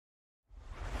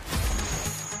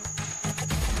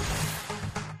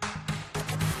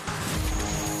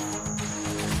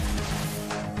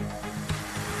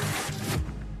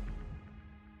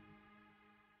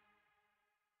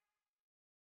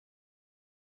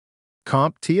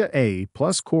CompTIA A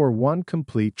plus Core 1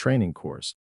 Complete Training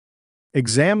Course.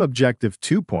 Exam Objective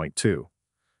 2.2.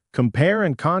 Compare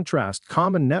and contrast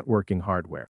common networking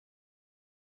hardware.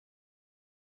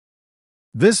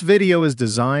 This video is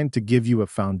designed to give you a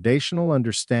foundational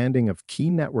understanding of key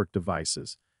network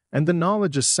devices and the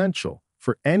knowledge essential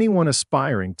for anyone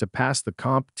aspiring to pass the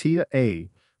CompTIA A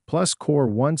plus Core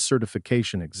 1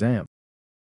 certification exam.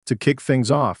 To kick things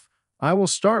off, I will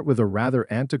start with a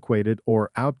rather antiquated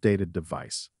or outdated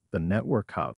device, the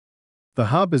network hub. The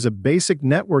hub is a basic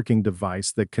networking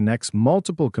device that connects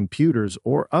multiple computers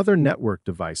or other network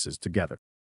devices together.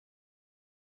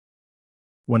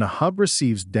 When a hub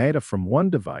receives data from one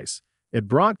device, it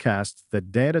broadcasts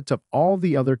that data to all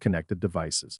the other connected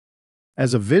devices.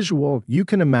 As a visual, you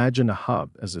can imagine a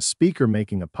hub as a speaker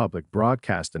making a public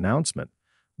broadcast announcement,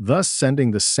 thus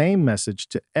sending the same message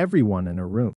to everyone in a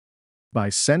room. By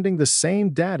sending the same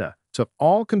data to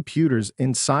all computers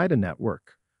inside a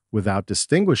network, without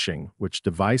distinguishing which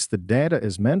device the data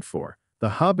is meant for,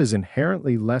 the hub is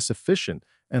inherently less efficient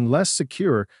and less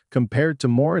secure compared to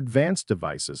more advanced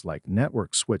devices like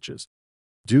network switches.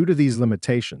 Due to these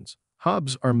limitations,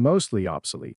 hubs are mostly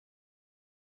obsolete.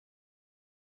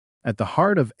 At the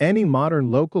heart of any modern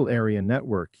local area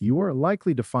network, you are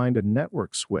likely to find a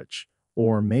network switch,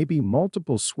 or maybe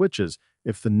multiple switches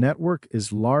if the network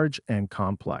is large and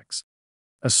complex.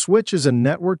 A switch is a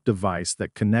network device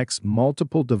that connects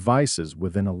multiple devices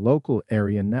within a local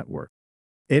area network.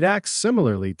 It acts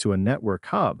similarly to a network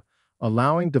hub,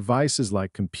 allowing devices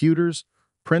like computers,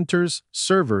 printers,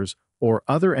 servers, or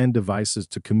other end devices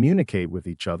to communicate with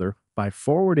each other by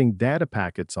forwarding data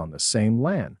packets on the same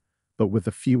LAN, but with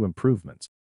a few improvements.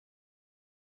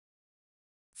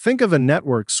 Think of a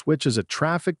network switch as a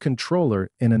traffic controller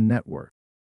in a network.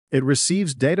 It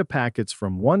receives data packets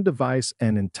from one device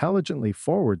and intelligently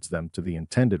forwards them to the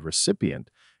intended recipient,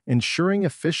 ensuring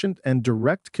efficient and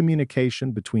direct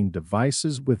communication between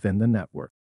devices within the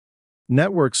network.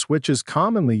 Network switches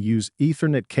commonly use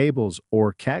Ethernet cables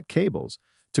or CAT cables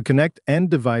to connect end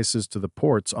devices to the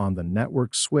ports on the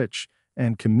network switch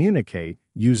and communicate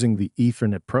using the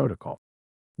Ethernet protocol.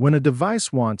 When a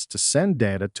device wants to send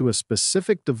data to a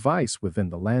specific device within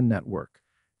the LAN network,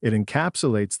 it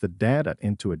encapsulates the data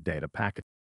into a data packet.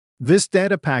 This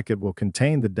data packet will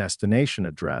contain the destination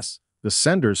address, the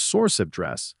sender's source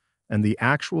address, and the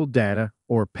actual data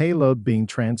or payload being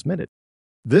transmitted.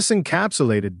 This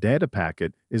encapsulated data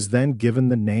packet is then given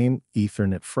the name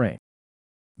Ethernet frame.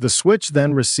 The switch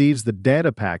then receives the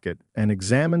data packet and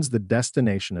examines the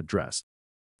destination address.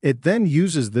 It then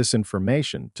uses this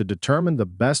information to determine the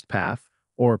best path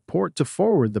or port to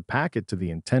forward the packet to the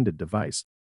intended device.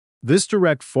 This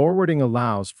direct forwarding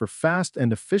allows for fast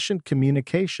and efficient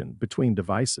communication between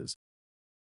devices.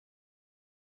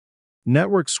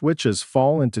 Network switches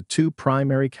fall into two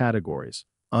primary categories: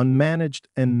 unmanaged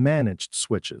and managed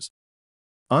switches.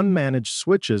 Unmanaged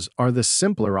switches are the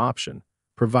simpler option,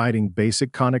 providing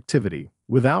basic connectivity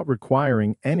without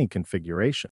requiring any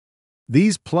configuration.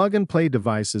 These plug-and-play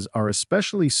devices are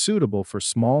especially suitable for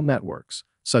small networks,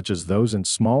 such as those in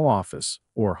small office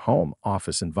or home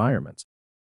office environments.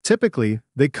 Typically,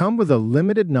 they come with a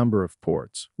limited number of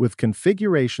ports, with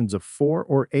configurations of 4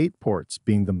 or 8 ports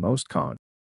being the most common.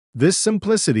 This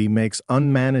simplicity makes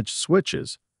unmanaged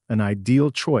switches an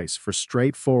ideal choice for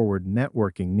straightforward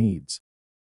networking needs.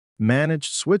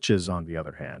 Managed switches, on the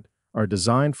other hand, are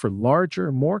designed for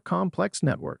larger, more complex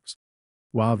networks.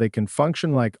 While they can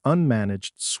function like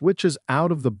unmanaged switches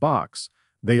out of the box,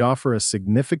 they offer a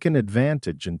significant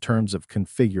advantage in terms of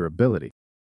configurability.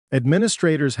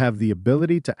 Administrators have the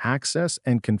ability to access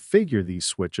and configure these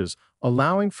switches,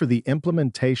 allowing for the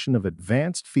implementation of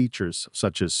advanced features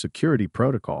such as security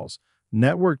protocols,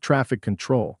 network traffic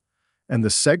control, and the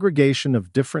segregation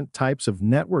of different types of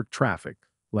network traffic,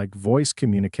 like voice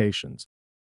communications.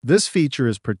 This feature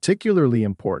is particularly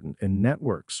important in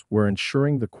networks where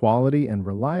ensuring the quality and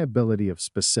reliability of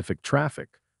specific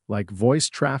traffic, like voice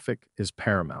traffic, is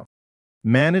paramount.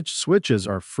 Managed switches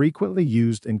are frequently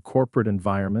used in corporate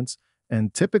environments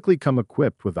and typically come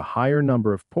equipped with a higher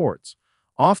number of ports,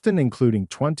 often including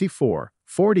 24,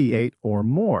 48, or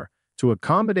more, to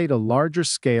accommodate a larger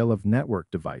scale of network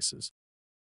devices.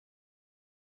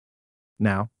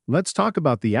 Now, let's talk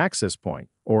about the access point,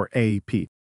 or AAP.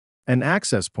 An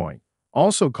access point,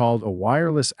 also called a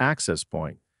wireless access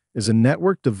point, is a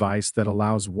network device that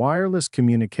allows wireless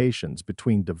communications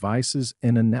between devices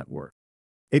in a network.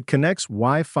 It connects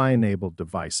Wi-Fi-enabled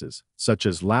devices, such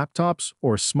as laptops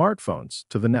or smartphones,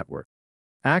 to the network.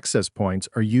 Access points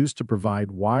are used to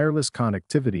provide wireless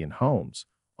connectivity in homes,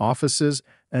 offices,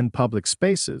 and public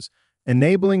spaces,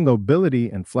 enabling mobility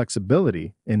and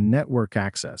flexibility in network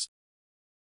access.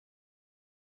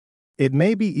 It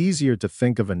may be easier to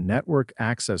think of a network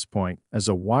access point as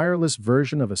a wireless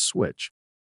version of a switch.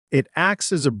 It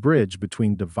acts as a bridge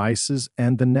between devices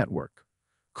and the network,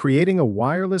 creating a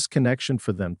wireless connection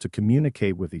for them to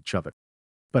communicate with each other.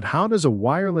 But how does a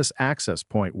wireless access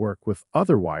point work with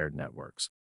other wired networks?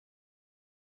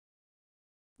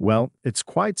 Well, it's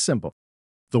quite simple.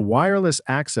 The wireless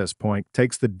access point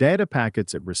takes the data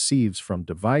packets it receives from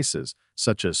devices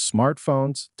such as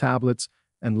smartphones, tablets,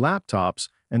 and laptops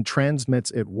and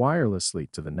transmits it wirelessly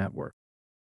to the network.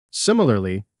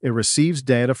 Similarly, it receives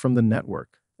data from the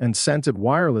network and sends it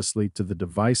wirelessly to the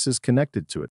devices connected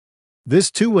to it. This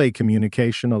two-way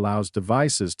communication allows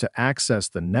devices to access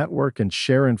the network and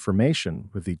share information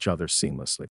with each other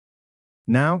seamlessly.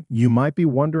 Now, you might be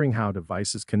wondering how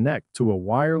devices connect to a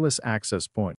wireless access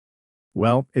point.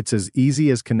 Well, it's as easy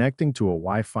as connecting to a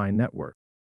Wi-Fi network.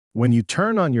 When you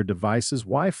turn on your device's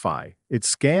Wi-Fi, it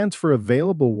scans for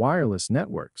available wireless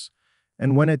networks,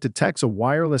 and when it detects a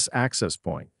wireless access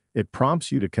point, it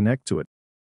prompts you to connect to it.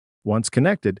 Once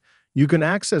connected, you can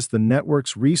access the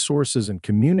network's resources and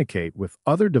communicate with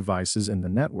other devices in the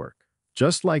network,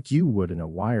 just like you would in a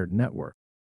wired network.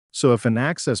 So if an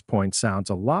access point sounds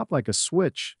a lot like a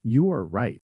switch, you are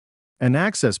right. An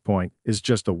access point is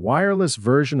just a wireless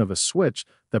version of a switch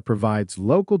that provides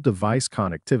local device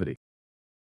connectivity.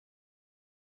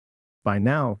 By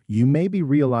now, you may be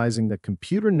realizing that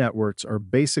computer networks are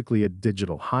basically a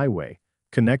digital highway,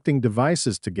 connecting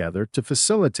devices together to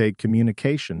facilitate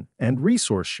communication and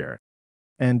resource sharing.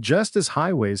 And just as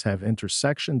highways have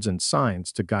intersections and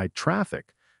signs to guide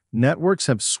traffic, networks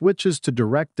have switches to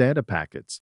direct data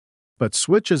packets. But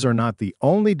switches are not the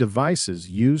only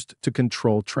devices used to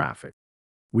control traffic.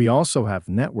 We also have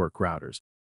network routers.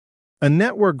 A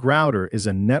network router is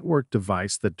a network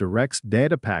device that directs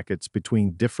data packets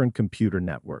between different computer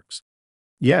networks.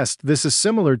 Yes, this is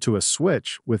similar to a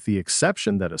switch, with the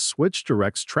exception that a switch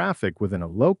directs traffic within a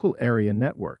local area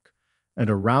network, and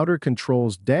a router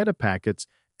controls data packets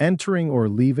entering or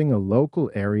leaving a local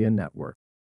area network.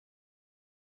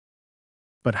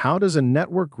 But how does a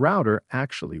network router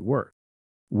actually work?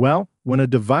 Well, when a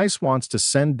device wants to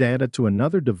send data to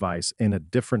another device in a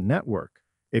different network,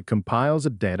 it compiles a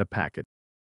data packet.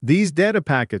 These data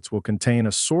packets will contain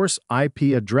a source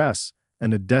IP address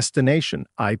and a destination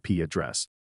IP address.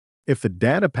 If the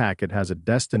data packet has a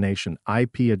destination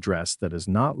IP address that is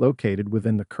not located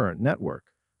within the current network,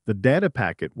 the data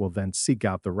packet will then seek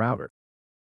out the router.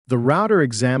 The router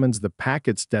examines the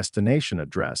packet's destination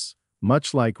address,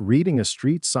 much like reading a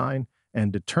street sign,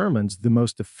 and determines the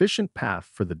most efficient path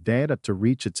for the data to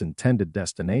reach its intended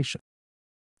destination.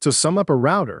 To sum up a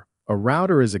router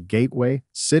is a gateway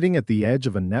sitting at the edge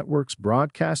of a network's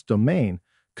broadcast domain,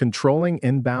 controlling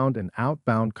inbound and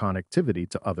outbound connectivity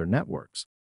to other networks.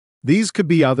 These could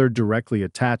be other directly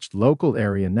attached local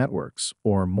area networks,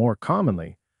 or more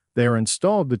commonly, they are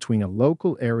installed between a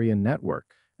local area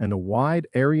network and a wide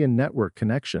area network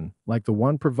connection like the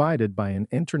one provided by an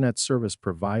Internet Service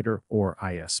Provider or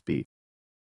ISP.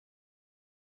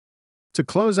 To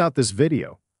close out this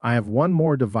video, I have one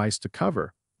more device to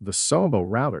cover, the CompTIA A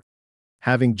router.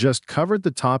 Having just covered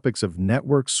the topics of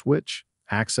network switch,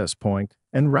 access point,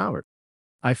 and router,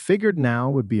 I figured now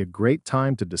would be a great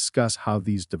time to discuss how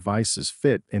these devices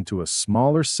fit into a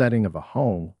smaller setting of a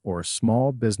home or a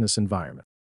small business environment.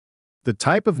 The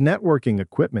type of networking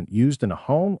equipment used in a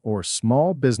home or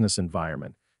small business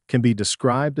environment can be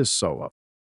described as SOHO,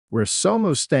 where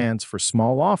SOHO stands for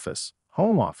small office,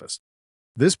 home office.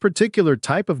 This particular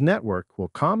type of network will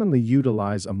commonly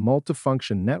utilize a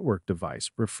multifunction network device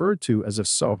referred to as a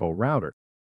SOHO router.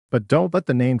 But don't let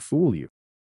the name fool you.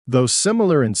 Though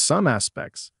similar in some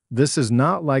aspects, this is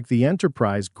not like the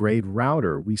enterprise-grade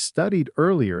router we studied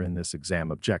earlier in this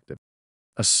exam objective.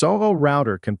 A SOHO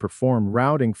router can perform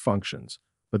routing functions,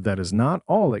 but that is not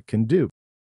all it can do.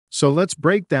 So let's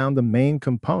break down the main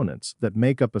components that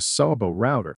make up a SOHO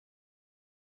router.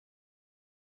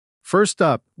 First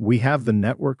up, we have the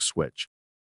network switch.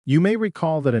 You may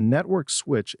recall that a network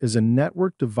switch is a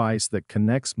network device that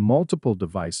connects multiple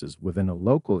devices within a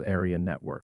local area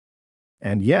network.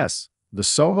 And yes, the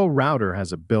SOHO router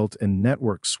has a built-in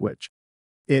network switch.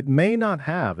 It may not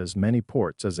have as many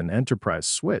ports as an enterprise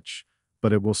switch,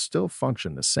 but it will still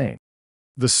function the same.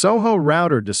 The SOHO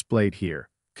router displayed here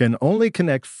can only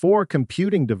connect 4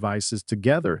 computing devices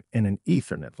together in an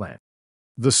Ethernet LAN.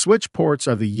 The switch ports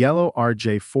are the yellow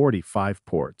RJ45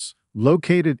 ports,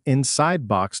 located inside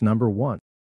box number 1.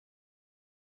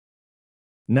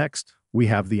 Next, we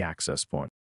have the access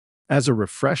point. As a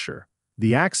refresher,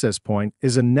 The access point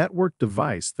is a network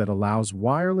device that allows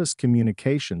wireless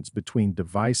communications between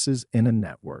devices in a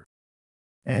network.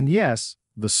 And yes,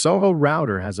 the SOHO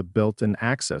router has a built-in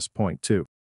access point too.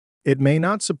 It may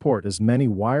not support as many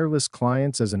wireless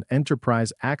clients as an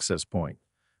enterprise access point,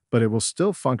 but it will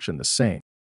still function the same.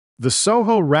 The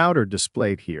SOHO router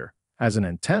displayed here has an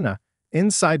antenna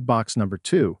inside box number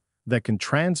 2 that can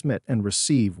transmit and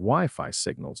receive Wi-Fi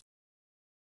signals.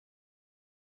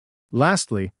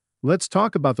 Lastly, let's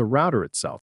talk about the router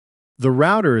itself. The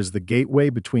router is the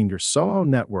gateway between your SOHO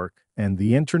network and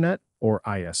the Internet, or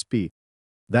ISP.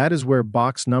 That is where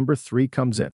box number 3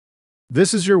 comes in.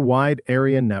 This is your wide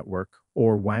area network,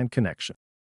 or WAN connection.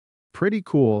 Pretty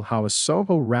cool how a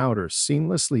SOHO router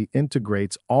seamlessly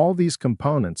integrates all these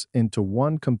components into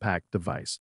one compact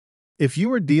device. If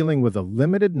you are dealing with a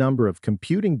limited number of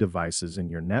computing devices in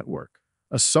your network,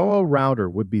 a SOHO router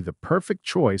would be the perfect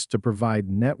choice to provide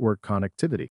network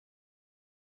connectivity.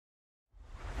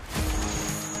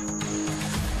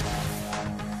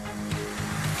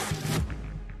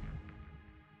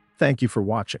 Thank you for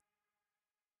watching.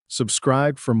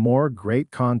 Subscribe for more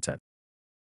great content.